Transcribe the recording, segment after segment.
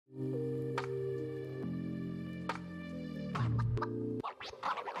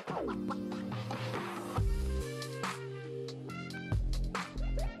Hi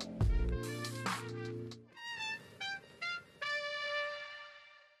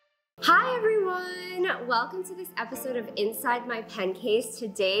everyone! Welcome to this episode of Inside My Pen Case.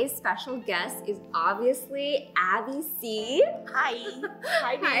 Today's special guest is obviously Abbey Sy. Hi!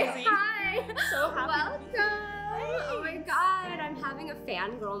 Hi, Daisy! Hi! So happy to be here. Welcome! Oh my god, I'm having a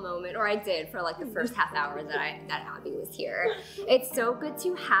fangirl moment, or I did for like the first half hour that Abbey was here. It's so good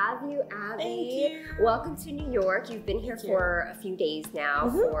to have you, Abbey. Thank you. Welcome to New York. You've been here for a few days now.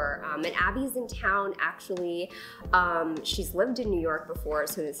 And Abbey's in town actually. She's lived in New York before,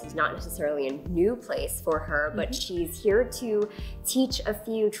 so this is not necessarily a new place for her, but she's here to teach a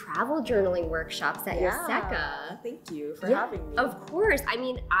few travel journaling workshops at Yoseka. Thank you for having me. Of course. I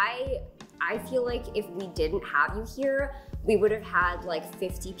mean, I feel like if we didn't have you here, we would have had like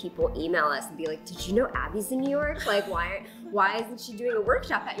 50 people email us and be like, did you know Abbey's in New York? Like, why isn't she doing a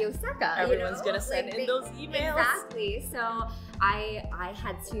workshop at Yoseka? Everyone's gonna send in those emails. Exactly. So I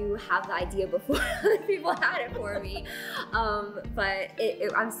had to have the idea before other people had it for me. But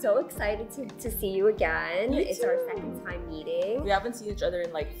I'm so excited to see you again. It's our second time meeting. We haven't seen each other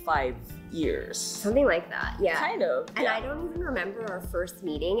in like 5 years. Something like that, yeah. Kind of. And I don't even remember our first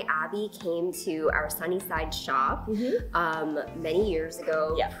meeting. Abbey came to our Sunnyside shop many years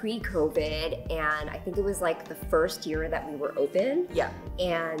ago, pre-COVID, and I think it was like the first year that we were open. Yeah.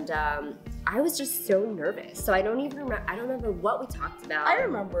 And I was just so nervous. So I don't remember what we talked about. I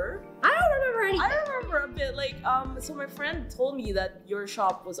remember. I don't remember anything. I remember a bit, like, so my friend told me that your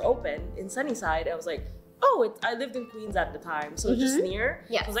shop was open in Sunnyside. I was like, oh, I lived in Queens at the time, so it's just near.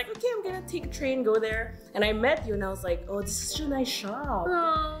 Yeah. I was like, okay, I'm gonna take a train, go there. And I met you and I was like, oh, this is such a nice shop.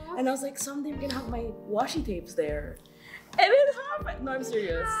 Aww. And I was like, someday I'm gonna have my washi tapes there. And it happened. No, I'm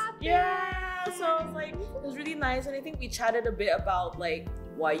serious. Yeah. So I was like, it was really nice. And I think we chatted a bit about like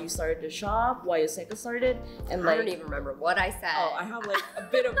why you started the shop, why Yoseka started. And like, I don't even remember what I said. Oh, I have like a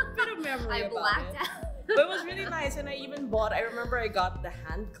bit of memory about blacked it. out. But it was really nice, and I even bought, I remember I got the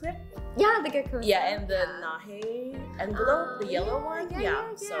hand clip. Yeah, the Gecko. Yeah, and the Nahe envelope, the yellow one.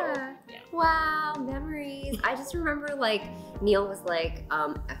 So. Wow, memories. I just remember like Neil was like,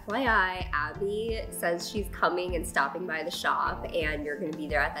 FYI, Abbey says she's coming and stopping by the shop, and you're gonna be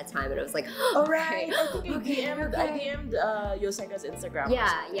there at that time. And I was like, oh, right. I think I DM'd Yoseka's Instagram.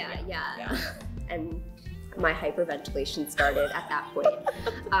 Yeah. And my hyperventilation started at that point.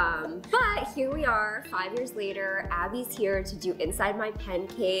 But here we are, 5 years later. Abbey's here to do Inside My Pen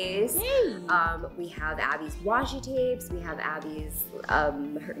Case. Yay. We have Abbey's washi tapes. We have Abbey's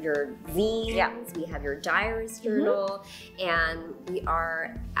your zines. We have your diaries journal, and we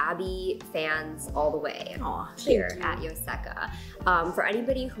are Abbey fans all the way here at Yoseka. For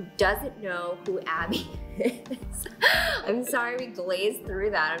anybody who doesn't know who Abbey is, I'm sorry we glazed through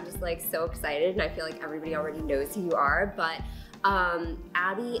that. I'm just like so excited, and I feel like everybody already knows who you are, but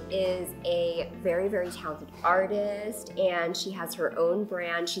Abbey is a very, very talented artist, and she has her own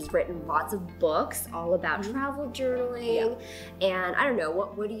brand. She's written lots of books all about travel journaling, and I don't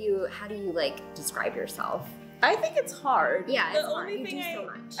know, how do you like describe yourself? I think it's hard. Yeah, the only thing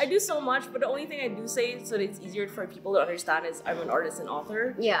I do so much, but the only thing I do say so that it's easier for people to understand is I'm an artist and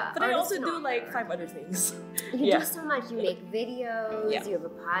author. Yeah. But I also do like 5 other things. You do so much. You make videos, you have a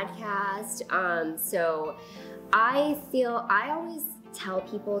podcast. So I always tell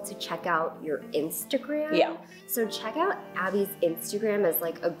people to check out your Instagram. Yeah. So check out Abbey's Instagram as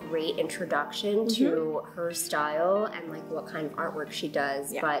like a great introduction to her style and like what kind of artwork she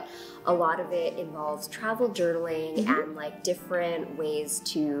does. But a lot of it involves travel journaling and like different ways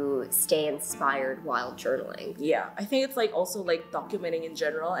to stay inspired while journaling. Yeah. I think it's like also like documenting in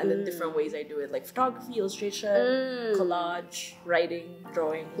general, and then different ways I do it, like photography, illustration, collage, writing,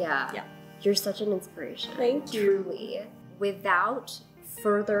 drawing. Yeah. You're such an inspiration. Thank you. Truly. Without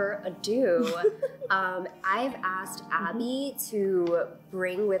further ado, I've asked Abbey to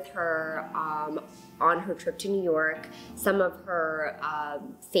bring with her on her trip to New York some of her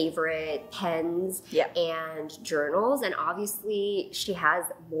favorite pens and journals, and obviously she has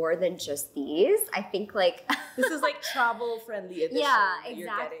more than just these. I think like this is like travel friendly edition. Yeah,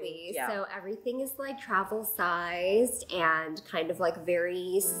 exactly. So everything is like travel sized and kind of like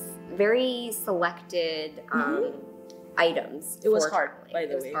very, very selected items. It was hard, by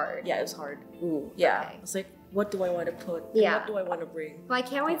the way. It was hard. Yeah, it was hard. Ooh, yeah. Okay. I was like, what do I want to put? Yeah. What do I want to bring? Well, I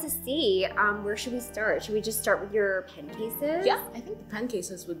can't wait to see. Where should we start? Should we just start with your pen cases? Yeah, I think the pen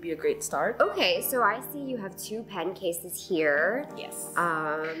cases would be a great start. Okay, so I see you have 2 pen cases here. Yes.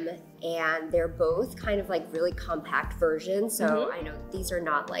 And they're both kind of like really compact versions. So I know these are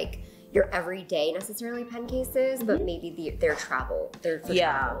not like your everyday necessarily pen cases, but maybe they're travel. They're for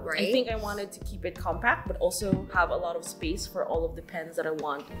travel, right? I think I wanted to keep it compact, but also have a lot of space for all of the pens that I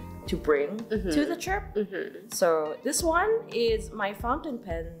want to bring to the trip. So this one is my fountain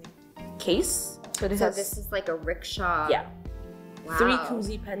pen case. So this is like a rickshaw. Yeah. Wow. 3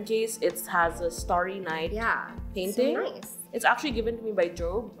 koozie pen case. It has a Starry Night painting. So nice. It's actually given to me by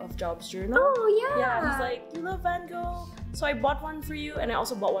Job of Job's Journal. Oh, yeah. Yeah, he's like, you love Van Gogh, so I bought one for you, and I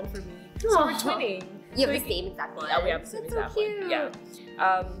also bought one for me. So we're twinning. You have the same exact one. Yeah, we have the same exact one.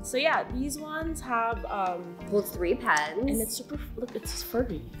 Yeah. So yeah, these ones have holds 3 pens, and it's super. Look, it's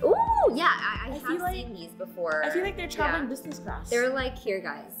furry. Ooh, yeah, I have seen these before. I feel like they're traveling business class. They're like, here,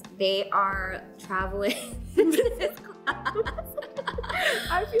 guys, they are traveling business class.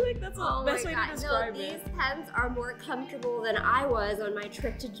 I feel like that's the best way to describe it. These pens are more comfortable than I was on my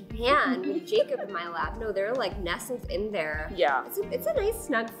trip to Japan with Jacob in my lap. No, they're like nestled in there. Yeah. It's a nice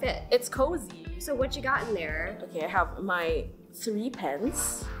snug fit. It's cozy. So what you got in there? Okay, I have my 3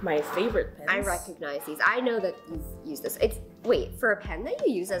 pens, my favorite pens. I recognize these. I know that you've used this. Wait, for a pen that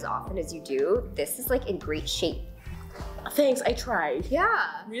you use as often as you do, this is like in great shape. Thanks, I tried.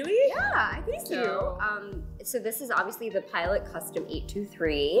 Yeah. Really? Yeah, I think so. So this is obviously the Pilot Custom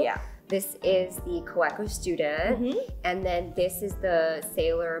 823. Yeah. This is the Kaweco Student. And then this is the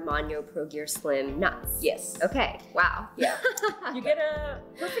Sailor Manyo Pro Gear Slim Nuts. Yes. Okay, wow. Yeah. You get a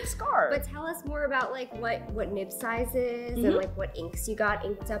perfect scarf. But tell us more about like what nib sizes and like what inks you got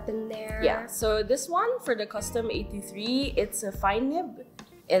inked up in there. Yeah, so this one for the Custom 823, it's a fine nib.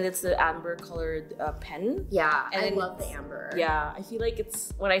 And it's the amber colored pen. Yeah, and I love the amber. Yeah, I feel like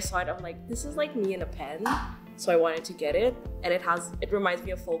it's, when I saw it, I'm like, this is like me in a pen. So I wanted to get it. And it reminds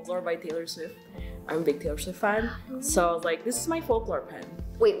me of Folklore by Taylor Swift. I'm a big Taylor Swift fan. So I was like, this is my Folklore pen.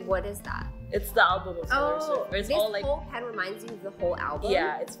 Wait, what is that? It's the album of Taylor Swift. It's this all like, whole pen reminds you of the whole album?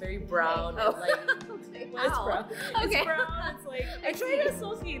 Yeah, it's very brown and like, well, it's brown. Okay. It's brown, it's like, I try to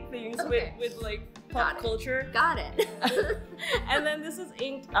associate things with like pop culture. Got it. And then this is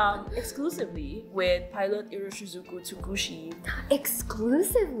inked exclusively with Pilot Iroshizuku Tsukushi.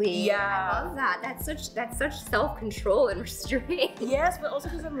 Exclusively? Yeah. I love that. That's such self-control and restraint. Yes, but also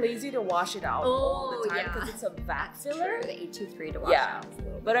because I'm lazy to wash it out all the time because it's a vat filler. True, the 823 to wash out.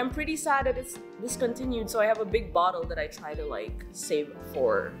 But I'm pretty sad that it's discontinued, so I have a big bottle that I try to like save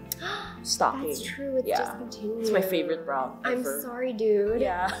for stocking. That's true, it's discontinued. It's my favorite brown. I'm sorry, dude.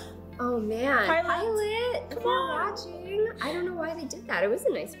 Yeah. Oh man, Pilot, if you're watching, I don't know why they did that. It was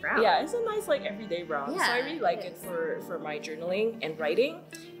a nice brown. Yeah, it's a nice like everyday brown. Yeah, so I really like it for my journaling and writing.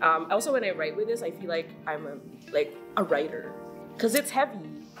 Also, when I write with this, I feel like I'm a writer because it's heavy.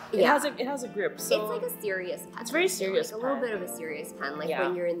 It has a grip. So it's like a serious pen. It's very serious. Like a little bit of a serious pen, like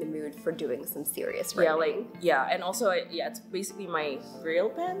when you're in the mood for doing some serious writing. And also it's basically my grail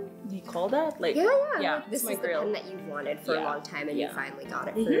pen. Do you call that? Like this is the pen that you've wanted for a long time, and you finally got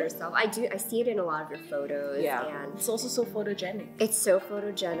it for yourself. I see it in a lot of your photos. Yeah, and it's also so photogenic. It's so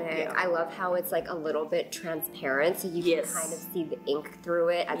photogenic. Yeah. I love how it's like a little bit transparent, so you can kind of see the ink through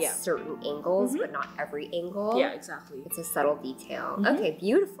it at certain angles, but not every angle. Yeah, exactly. It's a subtle detail. Okay,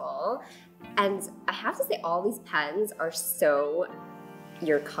 beautiful. And I have to say, all these pens are so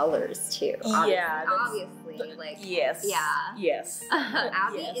your colors too. Obviously. Yes. Yeah. Yes.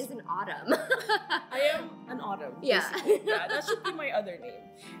 Abby is an autumn. I am an autumn. Yeah. Yeah, that should be my other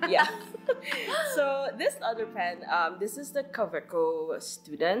name. Yeah. So this other pen, this is the Kaweco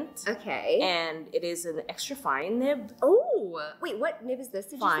Student. Okay. And it is an extra fine nib. Oh, wait, what nib is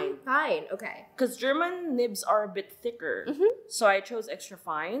this? Fine. Fine, okay. Because German nibs are a bit thicker. So I chose extra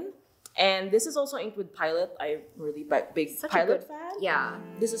fine. And this is also inked with Pilot. I'm really big Pilot fan. Yeah.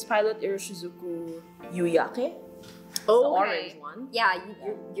 This is Pilot Iroshizuku Yuyake. Oh, the orange one. Yeah,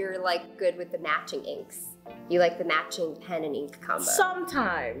 you're like good with the matching inks. You like the matching pen and ink combo.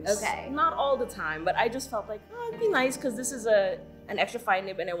 Sometimes. Okay. Not all the time, but I just felt like, it'd be nice because this is an extra fine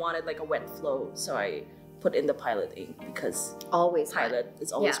nib and I wanted like a wet flow. So I put in the Pilot ink because Pilot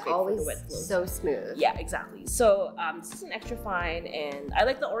is always great for the wet flow. So smooth. Yeah, exactly. So this is an extra fine, and I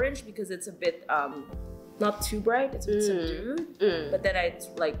like the orange because it's a bit not too bright. It's a bit subdued, but then it's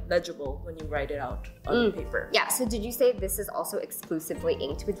like legible when you write it out on the paper. Yeah. So did you say this is also exclusively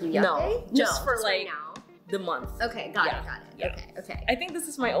inked with Yuyake? No, just for like now. The month. Okay, got it. Yeah. Okay. I think this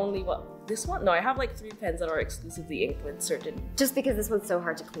is my only one. This one? No, I have like 3 pens that are exclusively inked with certain. Just because this one's so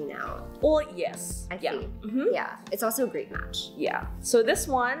hard to clean out. Well, yes. I see. Yeah, it's also a great match. Yeah. So this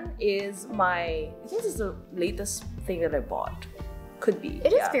one is I think this is the latest thing that I bought. Could be.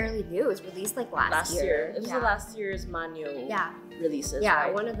 It is fairly new. It was released like last year. It was the last year's Manyo releases. Yeah,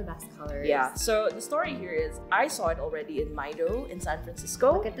 right? one of the best colors. Yeah. So the story here is I saw it already in Maido in San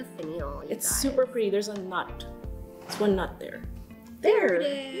Francisco. Look at the finial. It's super pretty. There's a nut. There's one nut there. There it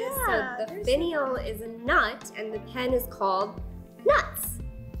is. Yeah, so the finial is a nut, and the pen is called Nuts.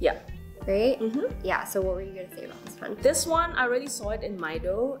 Yeah. Right? Yeah, so what were you going to say about this pen? This one, I already saw it in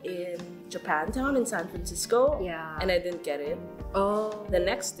Maido in Japantown in San Francisco. Yeah. And I didn't get it. Oh. The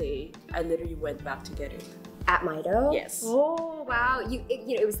next day, I literally went back to get it. At Maido? Yes. Oh, wow.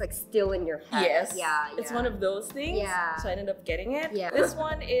 It was like still in your head. Yes. Yeah. It's one of those things. Yeah. So I ended up getting it. Yeah. This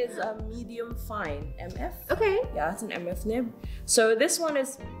one is a medium fine MF. Okay. Yeah, it's an MF nib. So this one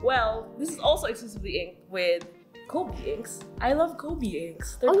is, well, this is also exclusively inked with Kobe inks. I love Kobe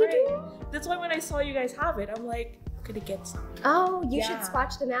inks. They're great. You do? That's why when I saw you guys have it, I'm like, I'm gonna get some. Oh, you should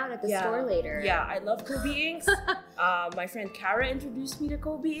swatch them out at the store later. Yeah, I love Kobe inks. My friend Kara introduced me to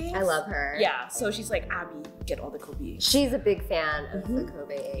Kobe inks. I love her. Yeah, so she's like, Abby, get all the Kobe inks. She's a big fan of the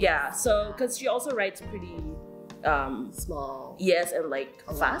Kobe inks. Yeah, so because she also writes pretty small. Yes, and like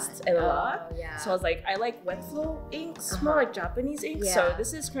fast and a lot. Yeah. So I was like, I like wet flow inks, more like Japanese inks. Yeah. So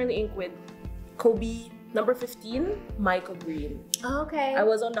this is currently inked with Kobe number 15, Michael Green. Okay. I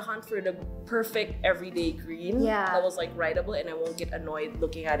was on the hunt for the perfect everyday green. Yeah. That was like writable and I won't get annoyed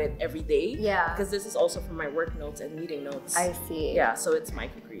looking at it every day. Yeah. Because this is also for my work notes and meeting notes. I see. Yeah, so it's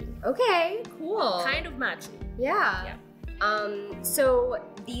Michael Green. Okay, cool. Kind of matching. Yeah. So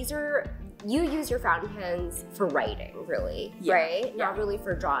these are, you use your fountain pens for writing, really, right? Yeah. Not really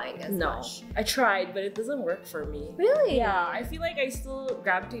for drawing as much. I tried, but it doesn't work for me. Really? Yeah, I feel like I still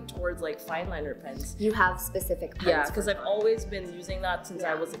gravitate towards like fine liner pens. You have specific pens. Yeah, because I've always been using that since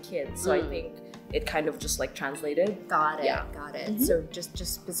I was a kid. So I think it kind of just like translated. Got it. Got it. So just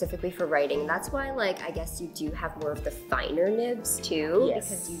specifically for writing. That's why, like, I guess you do have more of the finer nibs too,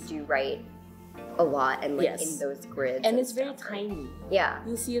 because you do write a lot and like in those grids. And it's very tiny. Yeah.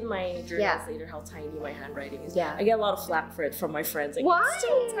 You'll see in my journals later how tiny my handwriting is. Yeah. I get a lot of flack for it from my friends. Like, why? It's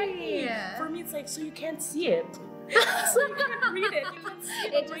so tiny. For me, it's like, so you can't see it. So you can't read it. You can't see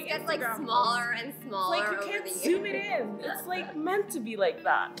it. It just gets like smaller and smaller. It's like you can't zoom it in. It's like meant to be like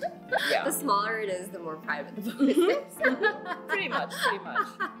that. Yeah. The smaller it is, the more private the book is. Pretty much.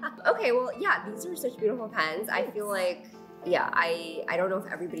 Okay, well, yeah, these are such beautiful pens. I feel like, I don't know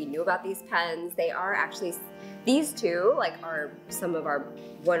if everybody knew about these pens. They are actually, these two, like, are two of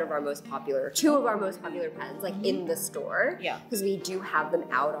our most popular pens, like, in the store. Yeah. Because we do have them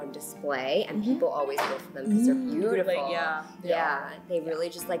out on display, and people always go for them because they're beautiful. Like, they really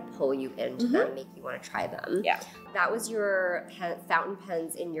just, like, pull you into them, make you want to try them. Yeah. That was your fountain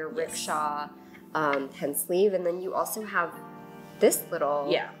pens in your Rickshaw pen sleeve, and then you also have this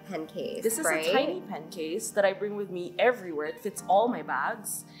little pen case. This is a tiny pen case that I bring with me everywhere. It fits all my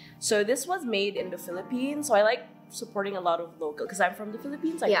bags. So this was made in the Philippines. So I like supporting a lot of local, because I'm from the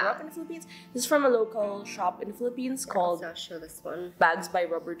Philippines. I grew up in the Philippines. This is from a local shop in the Philippines called I'll show this one. Bags by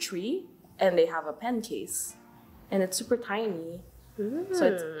Rubber Tree, and they have a pen case, and it's super tiny.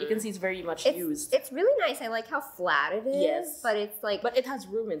 So you can see it's very much used. It's really nice. I like how flat it is, but it's like, but it has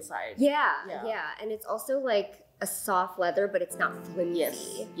room inside. Yeah, and it's also like a soft leather, but it's not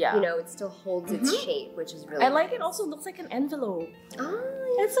flimsy. Yeah. You know, it still holds its shape, which is really I like nice. it also looks like an envelope.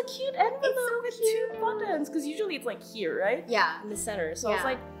 Oh, it's a cute envelope with two buttons, because usually it's like here, right? Yeah. In the center. So I was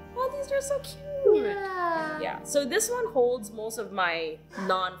like, oh, these are so cute. Yeah. So this one holds most of my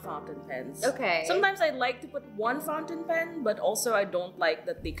non-fountain pens. Okay. Sometimes I like to put one fountain pen, but also I don't like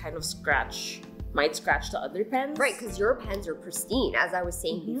that they kind of might scratch the other pens. Right, because your pens are pristine, as I was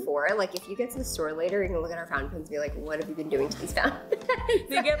saying before. Like, if you get to the store later, you're gonna look at our fountain pens and be like, what have you been doing to these fountain pens?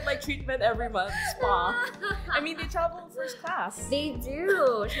 They get like treatment every month, spa. I mean, they travel first class. They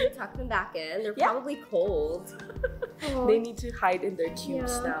do. Should we tuck them back in? They're probably cold. They need to hide in their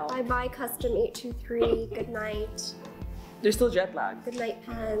tubes now. Bye-bye, custom 823. Good night. They're still jet lagged. Good night,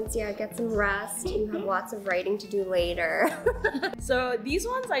 pens. Yeah, get some rest. You have lots of writing to do later. So these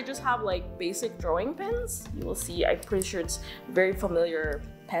ones, I just have like basic drawing pens. You will see, I'm pretty sure it's very familiar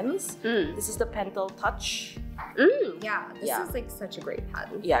pens. This is the Pentel Touch. Yeah, this is like such a great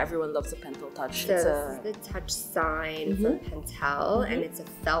pen. Yeah, everyone loves the Pentel Touch. So this is the touch sign from Pentel, and it's a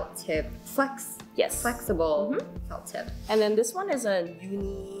felt tip, flexible felt tip. And then this one is a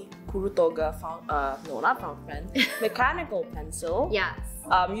Uni Kuru Toga, not fountain pen, mechanical pencil. Yes.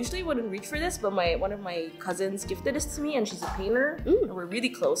 Usually wouldn't reach for this, but one of my cousins gifted this to me, and she's a painter. And we're really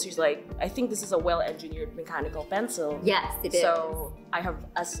close. She's like, I think this is a well-engineered mechanical pencil. Yes, it is. So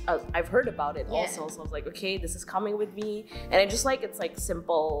I've heard about it also. So I was like, okay, this is coming with me. And I just like, it's like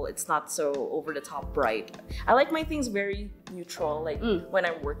simple. It's not so over the top bright. I like my things very neutral. Like when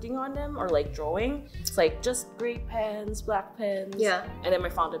I'm working on them or like drawing, it's like just gray pens, black pens. Yeah. And then my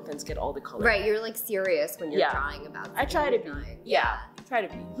fountain pens get all the color. Right, you're like serious when you're drawing about something. I try to be. Try to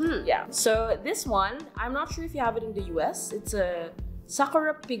be. Yeah. So this one, I'm not sure if you have it in the US. It's a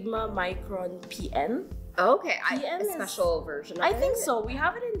Sakura Pigment Micron PN. Okay, a special version of it? I think so. We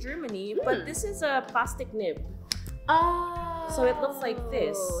have it in Germany, but this is a plastic nib. Oh. So it looks like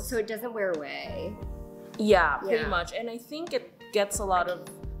this. So it doesn't wear away. Yeah, pretty much. And I think it gets a lot of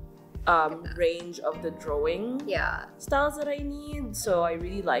range of the drawing styles that I need. So I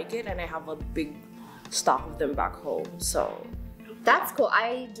really like it, and I have a big stock of them back home. So that's cool.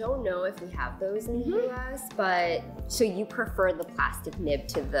 I don't know if we have those in the US, but so you prefer the plastic nib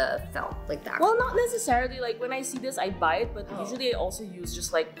to the felt, like that? Well, not necessarily. Like when I see this, I buy it, but usually I also use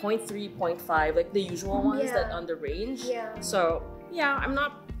just like 0.3, 0.5, like the usual ones that on the range. Yeah. So yeah, I'm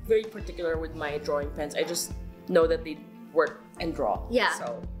not very particular with my drawing pens. I just know that they work and draw. Yeah.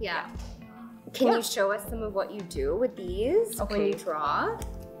 So yeah. Can you show us some of what you do with these when you draw?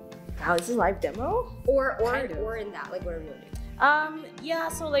 Wow, this is a live demo? Or in that, like whatever you want to do. Yeah,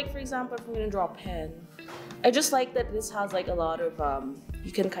 so like for example, if I'm gonna draw a pen, I just like that this has like a lot of,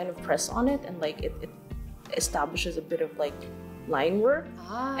 you can kind of press on it and like it establishes a bit of like line work.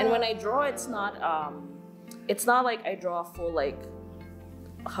 And when I draw, it's not like I draw a full like,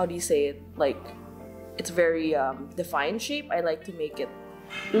 how do you say it? Like, it's very defined shape. I like to make it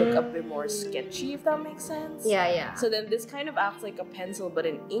look a bit more sketchy, if that makes sense. Yeah, yeah. So then this kind of acts like a pencil, but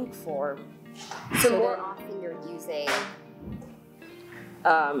in ink form. So more often you're using...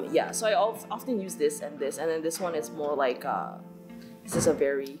 yeah, so I often use this, and then this one is more like, this is a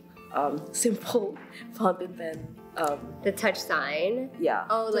very simple fountain pen. The touch sign? Yeah.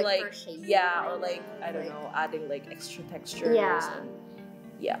 Oh, like for shaping? Yeah, or like, I don't know, adding like extra textures. Yeah. And,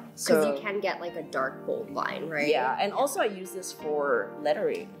 yeah. Because you can get like a dark bold line, right? Yeah, and also I use this for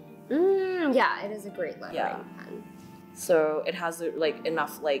lettering. Yeah, it is a great lettering pen. So it has like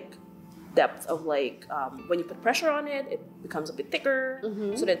enough like depth of like when you put pressure on it, it becomes a bit thicker.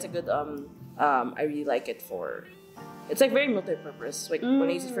 So that's a good I really like it for, it's like very multi-purpose. Like when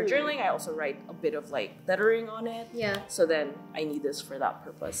I use it for journaling, I also write a bit of like lettering on it. Yeah. So then I need this for that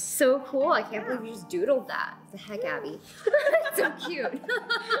purpose. So cool. I can't believe you just doodled that. The heck, Abby. So cute.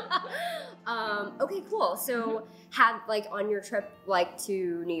 Okay, cool. So like on your trip like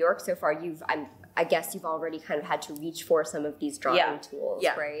to New York so far, I guess you've already kind of had to reach for some of these drawing tools,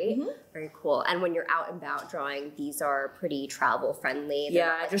 right? Very cool. And when you're out and about drawing, these are pretty travel friendly.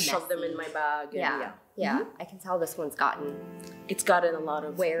 Yeah, I just shove them in my bag. And yeah. I can tell this one's gotten a lot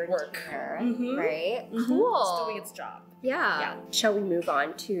of wear work, right? Cool. It's doing its job. Yeah. Shall we move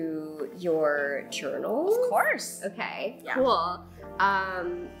on to your journals? Of course. Okay. Yeah. Cool.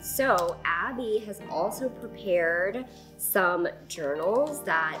 So Abby has also prepared some journals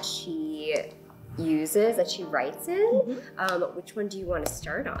that she uses, that she writes in. Which one do you want to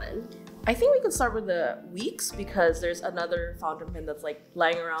start on? I think we could start with the Weeks, because there's another fountain pen that's like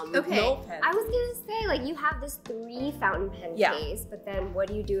lying around with no pen. I was gonna say, like, you have this 3 fountain pen case, but then what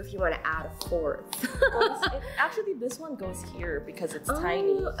do you do if you want to add a 4th? Actually, this one goes here because it's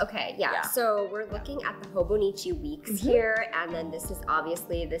tiny. Okay, yeah. So we're looking at the Hobonichi Weeks here, and then this is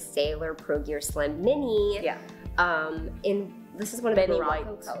obviously the Sailor Pro Gear Slim Mini. Yeah. This is one of the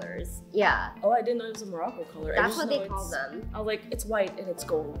Morocco colors. Yeah. Oh, I didn't know it was a Morocco color. That's what they call them. I was like, it's white and it's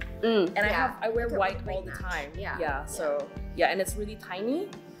gold. And I wear white all the time. Yeah. So and it's really tiny.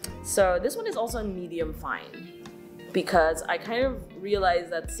 So this one is also in medium fine, because I kind of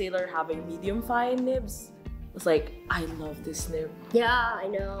realized that Sailor having medium fine nibs was like, I love this nib. Yeah, I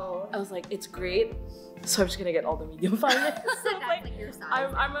know. I was like, it's great. So I'm just gonna get all the medium fine nibs. So that's like your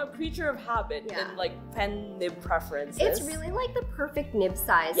size. I'm a creature of habit and like pen nib preferences. It's really like the perfect nib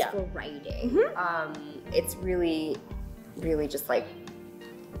size for writing. It's really, really just like,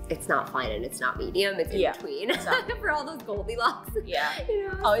 it's not fine and it's not medium, it's in between. Exactly. For all those Goldilocks. Yeah. You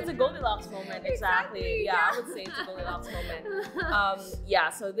know, oh, it's a Goldilocks moment. Exactly. Yeah, I would say it's a Goldilocks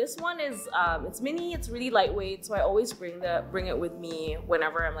moment. So this one is it's mini, it's really lightweight, so I always bring it with me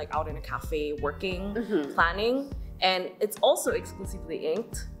whenever I'm like out in a cafe working, planning. And it's also exclusively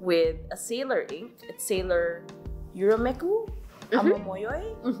inked with a Sailor ink. It's Sailor Urameku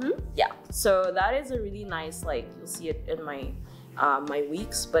Amamoyoi. Yeah. So that is a really nice, like, you'll see it in my my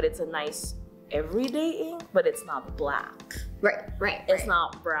Weeks, but it's a nice everyday ink, but it's not black. Right. It's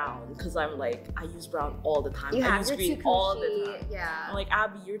not brown, because I'm like, I use brown all the time. I use green all the time. Yeah. I'm like,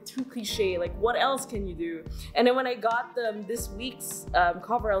 Abby, you're too cliche. Like, what else can you do? And then when I got this week's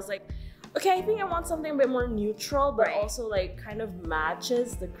cover, I was like, okay, I think I want something a bit more neutral, but also like kind of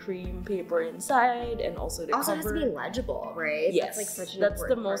matches the cream paper inside, and also the cover. Also has to be legible, right? Yes, that's like such an that's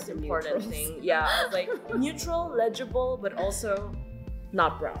the most important thing. Yeah, like neutral, legible, but also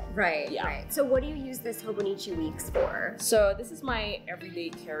not brown. Right. So what do you use this Hobonichi Weeks for? So this is my everyday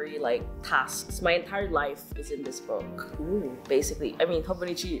carry like tasks. My entire life is in this book. Ooh. Basically, I mean,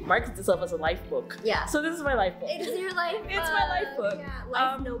 Hobonichi markets itself as a life book. Yeah. So this is my life book. It is your life book. It's my life book. Yeah.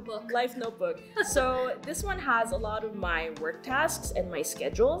 Life notebook. Life notebook. So this one has a lot of my work tasks and my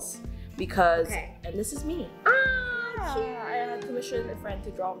schedules because, and this is me. Cute. I had commissioned a friend to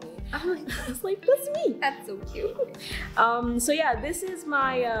draw me. Oh my god. I was like, that's me. That's so cute. So yeah, this is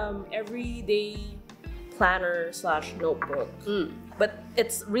my everyday planner / notebook. But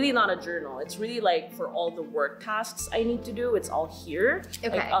it's really not a journal. It's really like for all the work tasks I need to do. It's all here.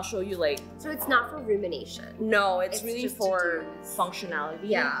 Okay. Like, I'll show you like. So it's not for rumination. No, it's really for functionality.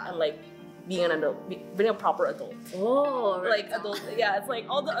 Yeah. And like being an adult, being a proper adult. Oh. Like adult. Yeah, it's like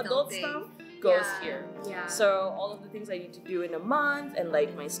all the adult stuff goes here. Yeah. So all of the things I need to do in a month and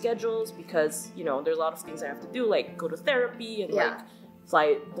like my schedules, because you know there's a lot of things I have to do, like go to therapy and like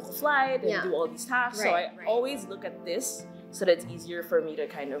book a flight and do all these tasks. So I always look at this so that it's easier for me to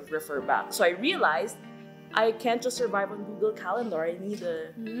kind of refer back. So I realized I can't just survive on Google Calendar. I need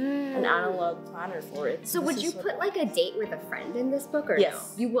an analog planner for it. So would you put like a date with a friend in this book or no?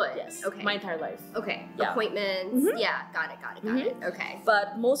 You would? Yes. Okay. My entire life. Okay. Yeah. Appointments. Yeah. Got it. Okay.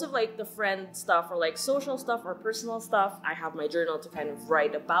 But most of like the friend stuff or like social stuff or personal stuff, I have my journal to kind of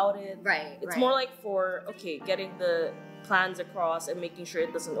write about it. Right. It's more like for, getting the plans across and making sure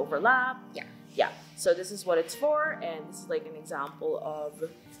it doesn't overlap. Yeah. So this is what it's for, and this is like an example of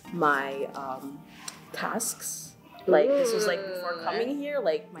my tasks. Like this was like before coming here,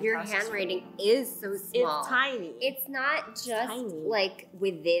 like my your handwriting is so small. It's tiny. It's not just like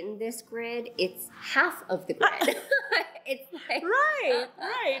within this grid, it's half of the grid. It's like right.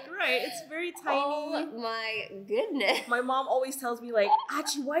 It's very tiny. Oh my goodness. My mom always tells me like,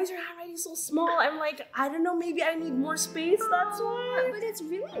 Achi, why is your handwriting so small? I'm like, I don't know, maybe I need more space, that's why. But it's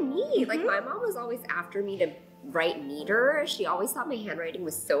really neat. Like my mom was always after me to write neater. She always thought my handwriting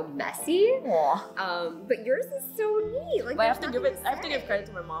was so messy. But yours is so neat. Like, but I have to give credit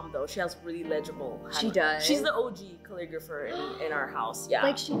to my mom though. She has really legible handwriting. She does. She's the OG calligrapher in our house. Yeah.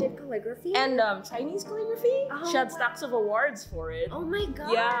 Like she did calligraphy and Chinese calligraphy. She had stacks of awards for it. Oh my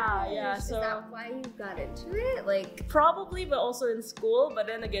god. Yeah. So is that why you got into it? Like probably, but also in school. But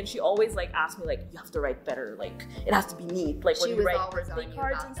then again, she always like asked me like, you have to write better. Like it has to be neat. Like when you write birthday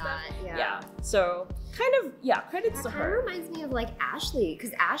cards and stuff. Yeah. So kind of credits to her. That reminds me of like Ashley,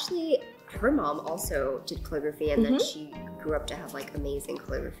 because Ashley, her mom also did calligraphy, and then she grew up to have like amazing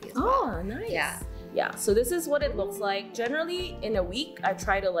calligraphy as well. Oh, nice. Yeah. So this is what it looks like. Generally, in a week, I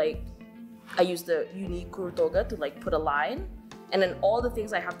try to I use the unique Kuru Toga to like put a line, and then all the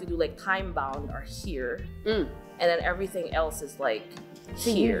things I have to do like time bound are here, and then everything else is like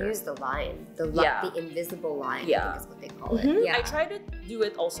so here. You use the line, the invisible line. I think is what they call it. Yeah. I tried to do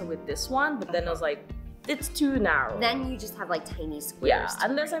it also with this one, but then I was like, it's too narrow. Then you just have like tiny squares. Yeah,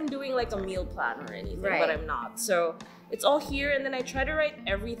 unless I'm doing like a meal plan or anything, but I'm not. So it's all here, and then I try to write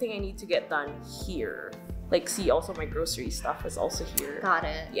everything I need to get done here. Like, see, also my grocery stuff is also here. Got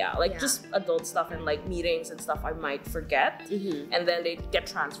it. Yeah, like just adult stuff and like meetings and stuff I might forget. And then they get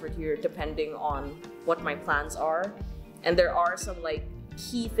transferred here depending on what my plans are. And there are some like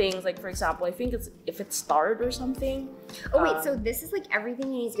key things, like for example, I think it's if it's starred or something. Oh wait, so this is like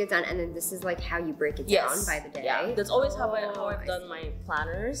everything you need to get done, and then this is like how you break it down by the day? Yeah, that's always how I've done my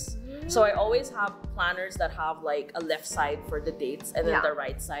planners. So I always have planners that have like a left side for the dates and then the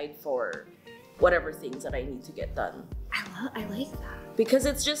right side for whatever things that I need to get done. I like that. Because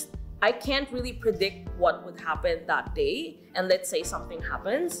it's just, I can't really predict what would happen that day, and let's say something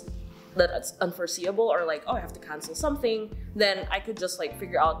happens that's unforeseeable, or like, oh, I have to cancel something, then I could just like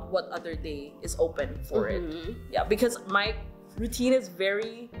figure out what other day is open for it. Yeah, because my routine is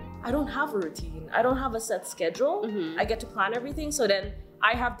I don't have a routine. I don't have a set schedule. I get to plan everything, so then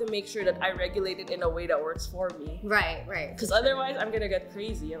I have to make sure that I regulate it in a way that works for me. Right. Because otherwise I'm gonna get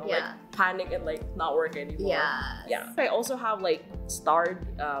crazy and like panic and like not work anymore. Yeah. I also have like starred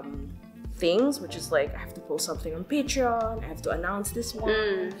things, which is like I have to post something on Patreon, I have to announce this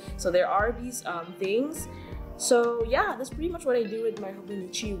one. So there are these things. So yeah, that's pretty much what I do with my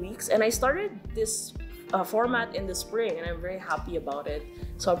Hobonichi Weeks. And I started this format in the spring, and I'm very happy about it.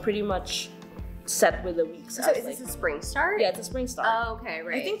 So I'm pretty much set with the weeks. So is this a spring start? Yeah, it's a spring start. Oh, okay,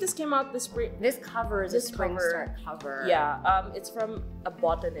 right. I think this came out this spring. This cover is a spring start cover. Yeah, it's from a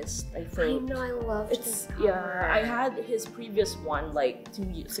botanist, I think. I know, I love this cover. Yeah, I had his previous one like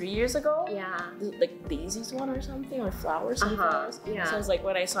 3 years ago. Yeah. Like Daisy's one or something, or flowers and flowers. Yeah. So I was like,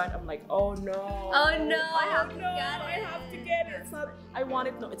 when I saw it, I'm like, oh no. Oh no, I have to get it. I have to get it. It's not, I want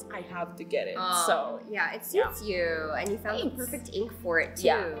it, no, it's I have to get it. Oh, so yeah, it suits you, and you found the perfect ink for it too.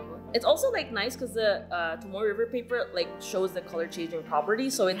 Yeah. It's also like nice because the Tomoe River paper like shows the color changing property,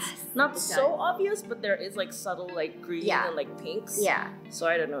 so it's not so obvious, but there is like subtle like green and like pinks. Yeah. So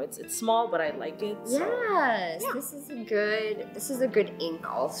I don't know. It's small, but I like it. So. Yes. Yeah. This is a good ink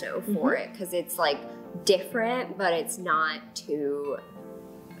also for it because it's like different, but it's not too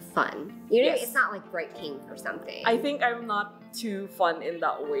fun. You know, it's not like bright pink or something. I think I'm not too fun in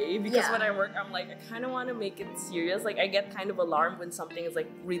that way because when I work, I'm like, I kind of want to make it serious. Like I get kind of alarmed when something is like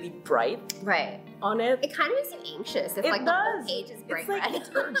really bright on it. It kind of makes you anxious if like the whole page is bright red. It's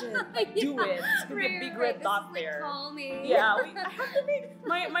urgent. Do it. It's gonna be a big red dot there. Call me. Yeah, I have to make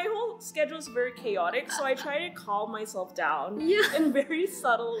my whole schedule is very chaotic, so I try to calm myself down in very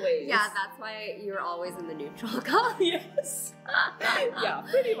subtle ways. Yeah, that's why you're always in the neutral color. Yes. Yeah,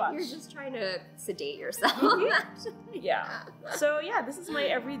 pretty much. You're just trying to sedate yourself. Yeah. So yeah, this is my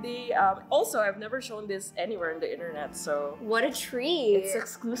everyday. Also, I've never shown this anywhere on the internet, so what a treat! It's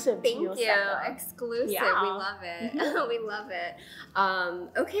exclusive. Thank you, exclusive. Yeah. We love it. We love it.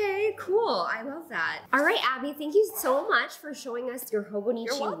 Okay, cool. I love that. All right, Abby, thank you so much for showing us your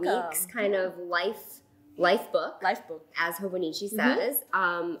Hobonichi Weeks kind of life book, as Hobonichi says.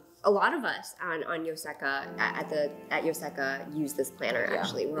 A lot of us on Yoseka at Yoseka use this planner.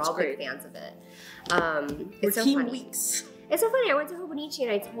 Actually, we're all big fans of it. It's so funny. Weeks. It's so funny. I went to Hobonichi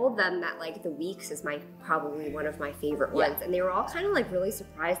and I told them that like the Weeks is probably one of my favorite ones, and they were all kind of like really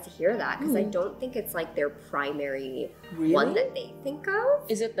surprised to hear that because I don't think it's like their primary one that they think of.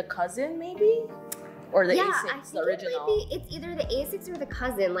 Is it the cousin maybe? Or the A6, the original? It's either the A6 or the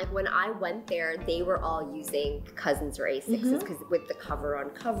cousin. Like when I went there, they were all using cousins or A6s because with the cover on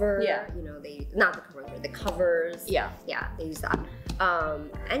cover, you know, not the cover, the covers. Yeah, they use that.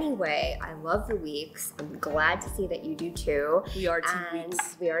 Anyway, I love the Weeks. I'm glad to see that you do too. We are Team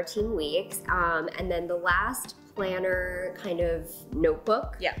Weeks. We are Team Weeks. And then the last planner kind of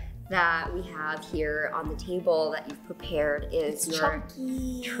notebook that we have here on the table that you've prepared is your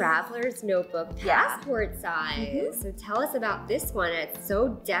traveler's notebook, passport size. So tell us about this one. It's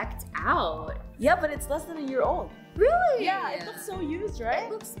so decked out. Yeah, but it's less than a year old. Really? Yeah, it looks so used, right?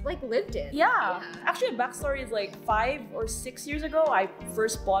 It looks like lived in. Yeah. Actually, a backstory is like 5 or 6 years ago, I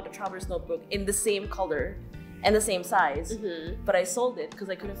first bought a traveler's notebook in the same color and the same size, but I sold it because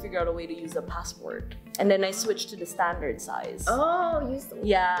I couldn't figure out a way to use the passport. And then I switched to the standard size. Oh, you sold it.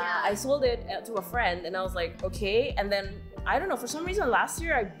 Yeah, I sold it to a friend and I was like, okay. And then, I don't know, for some reason last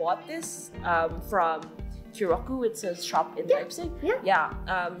year I bought this from Kuru. It's a shop in Leipzig.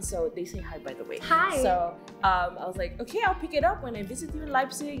 So they say hi, by the way. Hi. So I was like, okay, I'll pick it up when I visit you in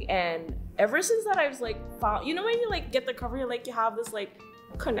Leipzig. And ever since that, I was like, found, you know when you like get the cover, you like you have this like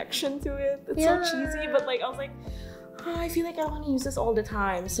connection to it. It's so cheesy, but like I was like, oh, I feel like I want to use this all the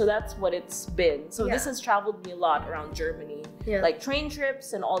time. So that's what it's been. So this has traveled me a lot around Germany, like train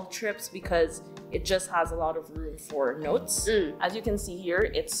trips and all the trips because it just has a lot of room for notes. As you can see here,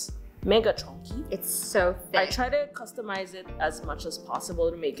 it's mega chunky. It's so thick. I try to customize it as much as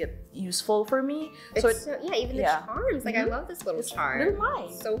possible to make it useful for me. Even the charms. Like I love this little charm. They're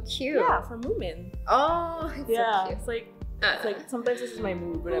mine. So cute. Yeah, for Moomin. Oh, it's so cute. It's like sometimes this is my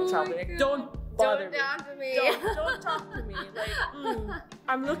mood when I'm traveling. Like, don't bother me. Don't talk to me. Don't talk to me. Like,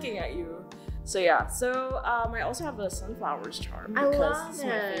 I'm looking at you. So yeah. So I also have a sunflowers charm because it's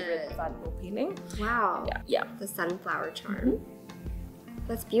my favorite Van Gogh painting. Wow. Yeah. The sunflower charm.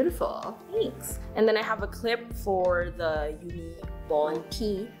 That's beautiful. Thanks. And then I have a clip for the Uni Ball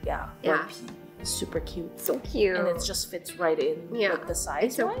P. Yeah. P. Super cute. So cute. And it just fits right in with the size.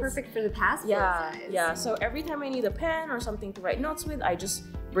 It's so perfect for the passport size. Yeah. So every time I need a pen or something to write notes with, I just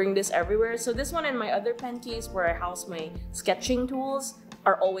bring this everywhere. So this one and my other pen case where I house my sketching tools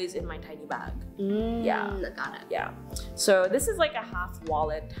are always in my tiny bag. Got it. Yeah. So this is like a half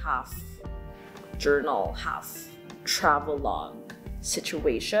wallet, half journal, half travel log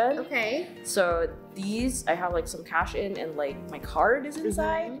situation. Okay. So these, I have like some cash in and like my card is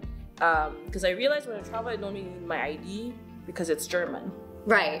inside. Because I realized when I travel, I don't really need my ID because it's German.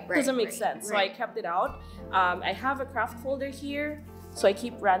 Right. Doesn't make sense. So I kept it out. I have a craft folder here. So I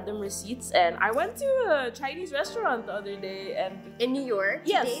keep random receipts. And I went to a Chinese restaurant the other day and... In New York?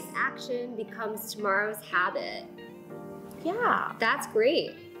 Yes. Today's action becomes tomorrow's habit. Yeah. That's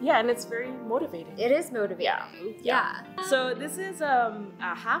great. yeah, and it's very motivating. It is motivating. Yeah. So this is a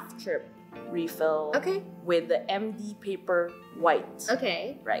half trip refill with the MD paper white.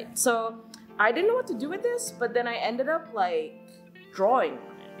 Okay. Right. So I didn't know what to do with this, but then I ended up like drawing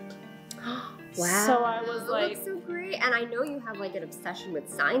on it. Wow. So I was like, looks so great. And I know you have like an obsession with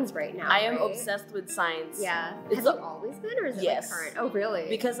signs right now. I am right? obsessed with signs. Yeah. Have you always been, or is it like current? Oh, really?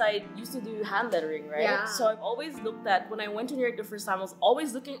 Because I used to do hand lettering, right? Yeah. So I've always looked at, when I went to New York the first time, I was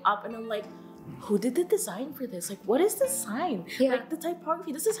always looking up and I'm like, who did the design for this? Like, what is this sign? Yeah. Like, the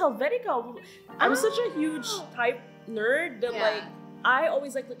typography, this is Helvetica. I'm such a huge type nerd that like, I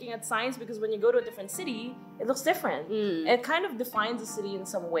always like looking at signs because when you go to a different city, it looks different. It kind of defines the city in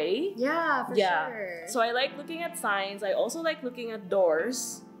some way. Yeah, for sure. So I like looking at signs. I also like looking at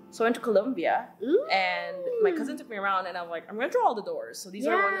doors. So I went to Colombia and my cousin took me around and I'm like, I'm gonna draw all the doors. So these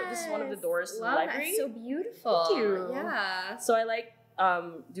are this is one of the doors in the library. That's so beautiful. Thank you. Yeah. So I like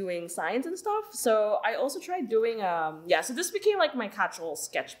doing signs and stuff. So I also tried doing so this became like my catch-all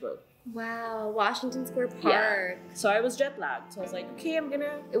sketchbook. Wow, Washington Square Park. Yeah. So I was jet lagged. So I was like, okay, I'm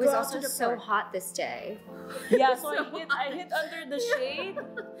gonna. It was also so hot this day. Yeah, so I hid under the shade,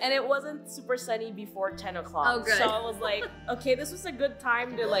 and it wasn't super sunny before 10 o'clock. Oh, good. So I was like, okay, this was a good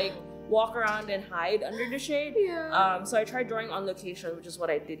time to like walk around and hide under the shade. Yeah. So I tried drawing on location, which is what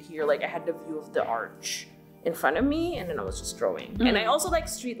I did here. Like I had the view of the arch in front of me, and then I was just drawing. And I also like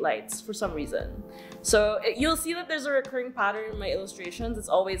street lights for some reason. So you'll see that there's a recurring pattern in my illustrations. It's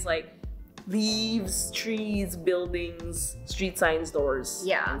always like leaves, trees, buildings, street signs, doors,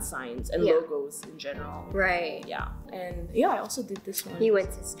 and signs, and logos in general. Right. Yeah. And yeah, I also did this one. You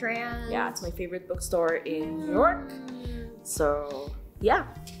went to Strand. Yeah, it's my favorite bookstore in New York. So yeah.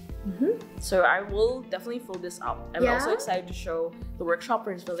 So I will definitely fill this up. I'm also excited to show the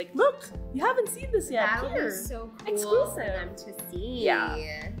workshoppers. But like, look, you haven't seen this yet. That was so cool exclusive for them to see.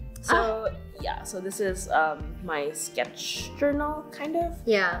 Yeah. So so this is my sketch journal kind of.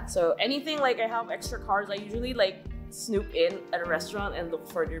 Yeah. So anything like I have extra cards, I usually like snoop in at a restaurant and look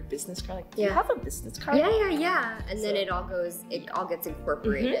for their business card. Like, do you have a business card? Yeah. And then it all gets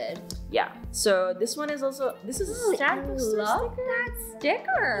incorporated. Yeah. So this one is also, this is a stamp. I love that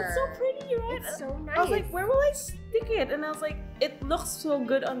sticker. It's so pretty, right? It's so nice. I was like, where will I stick it? And I was like, it looks so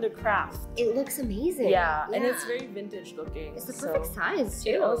good on the craft. It looks amazing. Yeah, and it's very vintage looking. It's the perfect size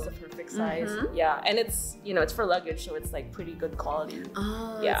too. It was the perfect size. Yeah, and it's, it's for luggage, so it's like pretty good quality.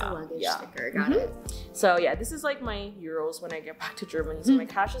 Oh, it's a luggage sticker. Got it. So yeah, this is like my euros when I get back to Germany. So my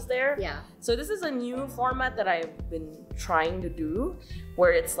cash is there. Yeah. So this is a new format that I've been trying to do,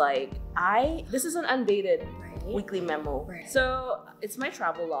 where it's like this is an undated weekly memo. Right. So it's my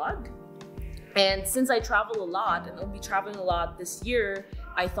travel log. And since I travel a lot, and I'll be traveling a lot this year,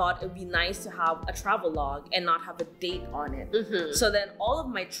 I thought it would be nice to have a travel log and not have a date on it. So then all of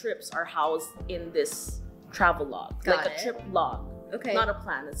my trips are housed in this travel log, like a trip log. Okay. Not a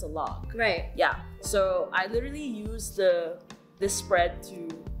plan, it's a log. Right. Yeah. So I literally use this spread to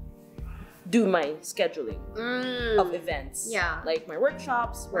do my scheduling of events. Yeah. Like my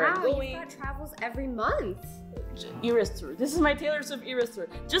workshops, where I'm going. You've got travels every month. Eras tour. This is my Taylor Swift Eras tour.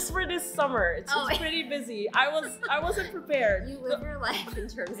 Just for this summer. It's pretty busy. I wasn't prepared. You live your life in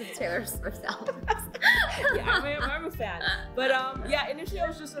terms of Taylor Swift albums. Yeah, I'm a fan. But initially I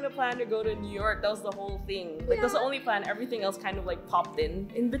was just gonna plan to go to New York. That was the whole thing. Like that's the only plan. Everything else kind of like popped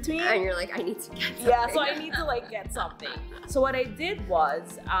in between. And you're like, I need to get something. Yeah, so I need to like get something. So what I did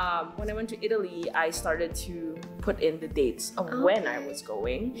was, when I went to Italy, I started to put in the dates of when I was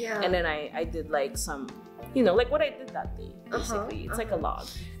going. Yeah. And then I did like some, like what I did that day, basically. It's like a log.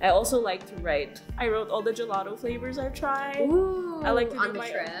 I also like to write, I wrote all the gelato flavors I've tried. Ooh, I like to on do the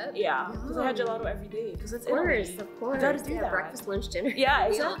trip? Yeah, because I had gelato every day, because it's Italy. Of course. You gotta do that. Breakfast, lunch, dinner. Yeah,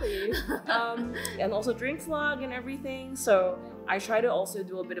 exactly. And also drinks log and everything. So I try to also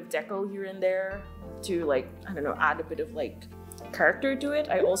do a bit of deco here and there to like, I don't know, add a bit of like character to it.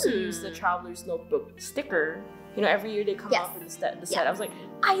 I also use the Traveler's Notebook sticker. Every year they come out with the set. I was like,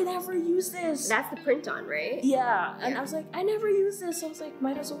 I never use this. That's the print on, right? Yeah. And I was like, I never use this. So I was like,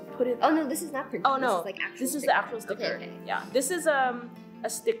 might as well put it. Oh no, this is not print on. Oh no, this is the actual sticker. Okay. Yeah. This is a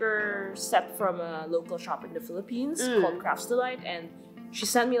sticker set from a local shop in the Philippines called Crafts Delight, and she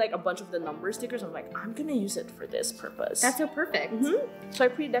sent me like a bunch of the number stickers. I'm like, I'm gonna use it for this purpose. That's so perfect. So I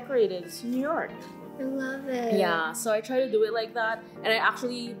pre-decorated it to New York. I love it. Yeah. So I try to do it like that, and I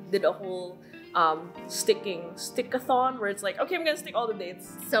actually did a whole stick-a-thon where it's like, okay, I'm gonna stick all the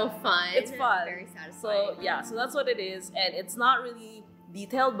dates. So fun. It's fun. Very satisfying. So yeah, so that's what it is, and it's not really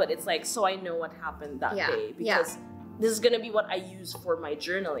detailed, but it's like, so I know what happened that day, because this is gonna be what I use for my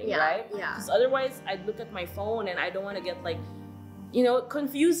journaling, right? Yeah. Because otherwise I'd look at my phone and I don't want to get like you know,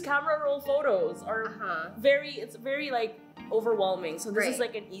 confused camera roll photos are it's very like overwhelming. So this is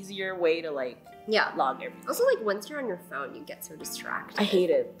like an easier way to like log everything. Also, like once you're on your phone, you get so distracted. I hate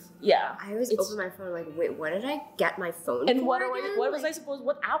it. Yeah. I always open my phone like, wait, what did I get my phone and for what again? what was I supposed?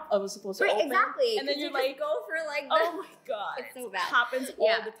 What app I was supposed to open? Exactly. And then you're like, go for like, oh my god, it's so bad. It happens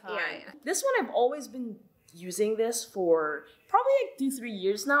all the time. This one I've always been using this for probably like 2-3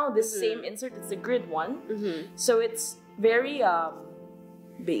 years now. This same insert, it's the grid one. So it's very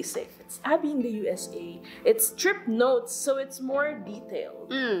basic. It's Abbey in the USA. It's trip notes, so it's more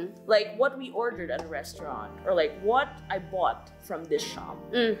detailed. Like what we ordered at a restaurant, or like what I bought from this shop.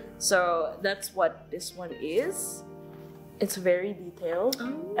 So that's what this one is. It's very detailed.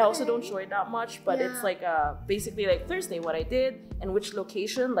 I also don't show it that much, but it's like basically like Thursday what I did and which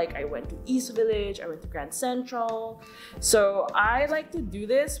location. Like I went to East Village, I went to Grand Central. So I like to do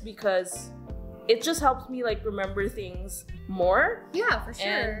this because it just helps me like remember things more. Yeah, for sure.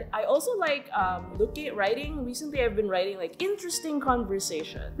 And I also like writing. Recently I've been writing like interesting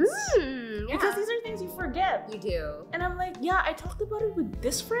conversations. Because these are things you forget. You do. And I'm like, yeah, I talked about it with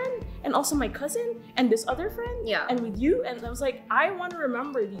this friend and also my cousin and this other friend and with you. And I was like, I want to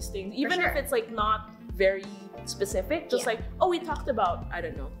remember these things. Even if it's like not very specific, just like, oh, we talked about, I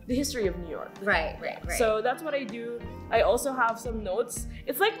don't know, the history of New York. Right. So that's what I do. I also have some notes.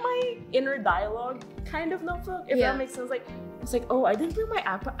 It's like my inner dialogue kind of notebook, if that makes sense. Like, it's like, oh, I didn't bring my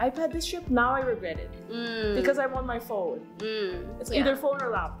iPad this trip. Now I regret it because I'm on my phone. It's either phone or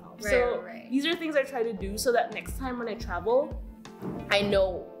laptop. So these are things I try to do so that next time when I travel, I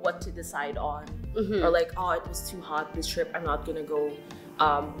know what to decide on. Or like, oh, it was too hot this trip. I'm not gonna go.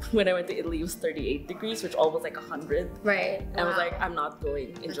 When I went to Italy, it was 38 degrees, which all was like 100. And I was like, I'm not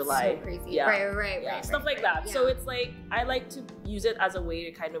going in July. So crazy. Yeah. Stuff like that. So it's like, I like to use it as a way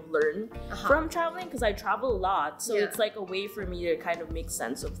to kind of learn from traveling, because I travel a lot. So it's like a way for me to kind of make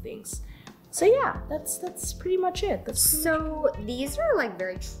sense of things. So yeah, that's pretty much it. These are like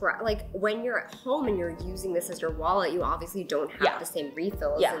very like when you're at home and you're using this as your wallet, you obviously don't have the same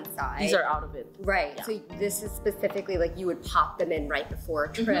refills inside. These are out of it. So this is specifically like you would pop them in right before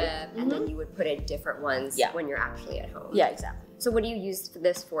a trip, and then you would put in different ones when you're actually at home. Yeah, exactly. So what do you use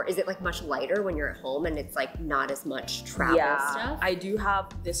this for? Is it like much lighter when you're at home and it's like not as much travel stuff? I do have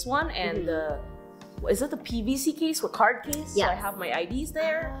this one and is it the PVC case or card case? Yeah. So I have my IDs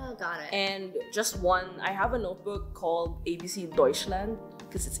there. Oh, got it. And just one, I have a notebook called ABC Deutschland,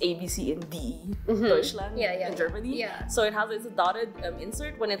 because it's ABC in D, Deutschland in Germany. Yeah. So it's a dotted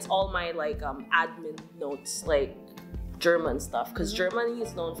insert when it's all my like admin notes, like German stuff, because Germany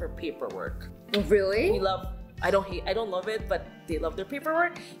is known for paperwork. Really? I don't love it, but they love their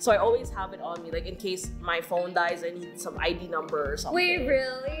paperwork. So I always have it on me, like in case my phone dies, I need some ID number or something. Wait,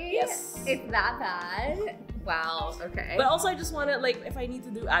 really? Yes. It's that bad? Wow, okay. But also I just want to, like, if I need to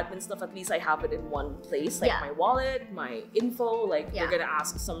do admin stuff, at least I have it in one place. Like my wallet, my info, like they're gonna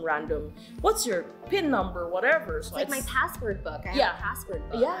ask some random, what's your PIN number, whatever. So it's like my password book. I have a password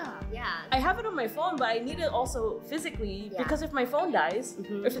book. Yeah. I have it on my phone, but I need it also physically because if my phone dies,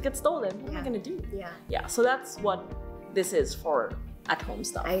 or if it gets stolen, what am I gonna do? Yeah, so that's what this is for at-home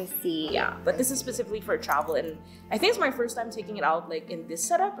stuff. I see. Yeah, but this is specifically for travel, and I think it's my first time taking it out like in this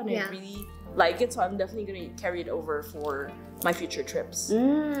setup, and I really like it, so I'm definitely going to carry it over for my future trips.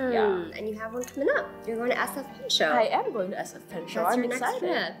 Yeah. And you have one coming up. You're going to SF Pen Show. I am going to SF Pen Show. That's I'm your excited.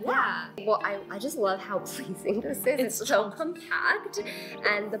 Next trip. Yeah. Well, I just love how pleasing this is. It's so compact,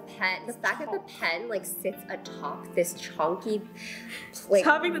 and the fact that the pen like sits atop this chunky, like it's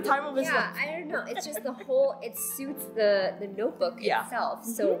having the time of his life. I don't know. It's just it suits the notebook itself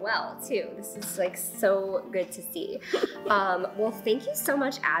so well too. This is like so good to see. Well, thank you so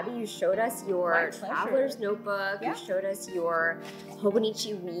much, Abby. You showed us your traveler's notebook. You showed us your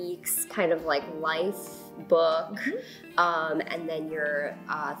Hobonichi Weeks kind of like life book, and then your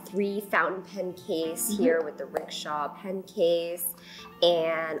 3 fountain pen case here with the Rickshaw pen case,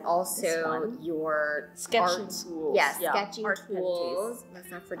 and also your sketching tools. Sketching tools. Let's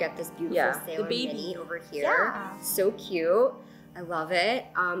not forget this beautiful Sailor Mini over here. So cute. I love it.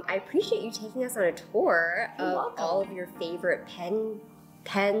 I appreciate you taking us on a tour of all of your favorite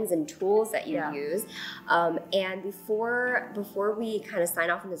pens and tools that you use. And before we kind of sign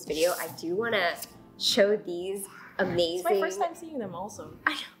off in this video, I do want to show these amazing. It's my first time seeing them also.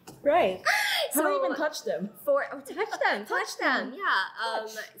 I know. Right. So, haven't even touched them. Touch them. Yeah.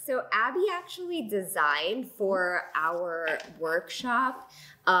 So Abby actually designed for our workshop,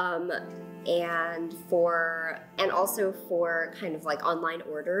 and also for kind of like online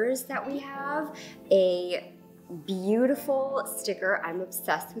orders that we have, a beautiful sticker. I'm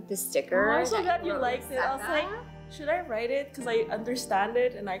obsessed with this sticker. Oh, I'm so glad you liked it. I was like, should I write it? Because I understand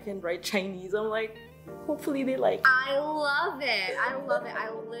it and I can write Chinese. I'm like, hopefully they like it. I love it. I love it.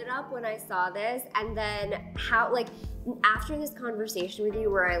 I lit up when I saw this, and then how, like, after this conversation with you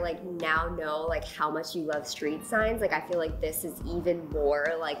where I like now know like how much you love street signs, like I feel like this is even more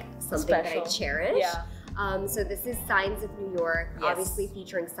like something that I cherish. Yeah. So this is Signs of New York, obviously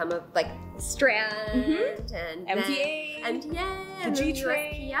featuring some of like Strand and MTA, and the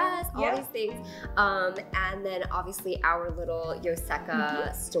G-Train, yes, all these things. And then obviously our little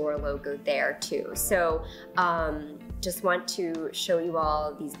Yoseka store logo there too. So just want to show you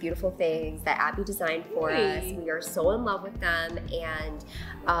all these beautiful things that Abbey designed for us. We are so in love with them, and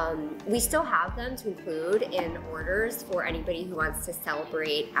we still have them to include in orders for anybody who wants to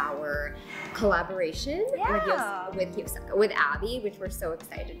celebrate our collaboration with Abbey, which we're so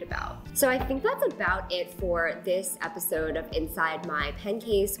excited about. So I think that's about it for this episode of Inside My Pen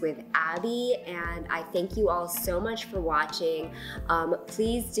Case with Abbey, and I thank you all so much for watching.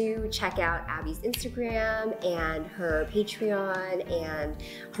 Please do check out Abbey's Instagram and her Patreon and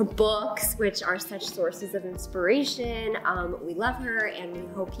her books, which are such sources of inspiration. We love her, and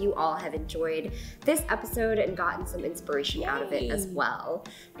we hope you all have enjoyed this episode and gotten some inspiration out of it as well.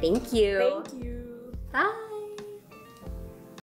 Thank you. Thank you. Bye.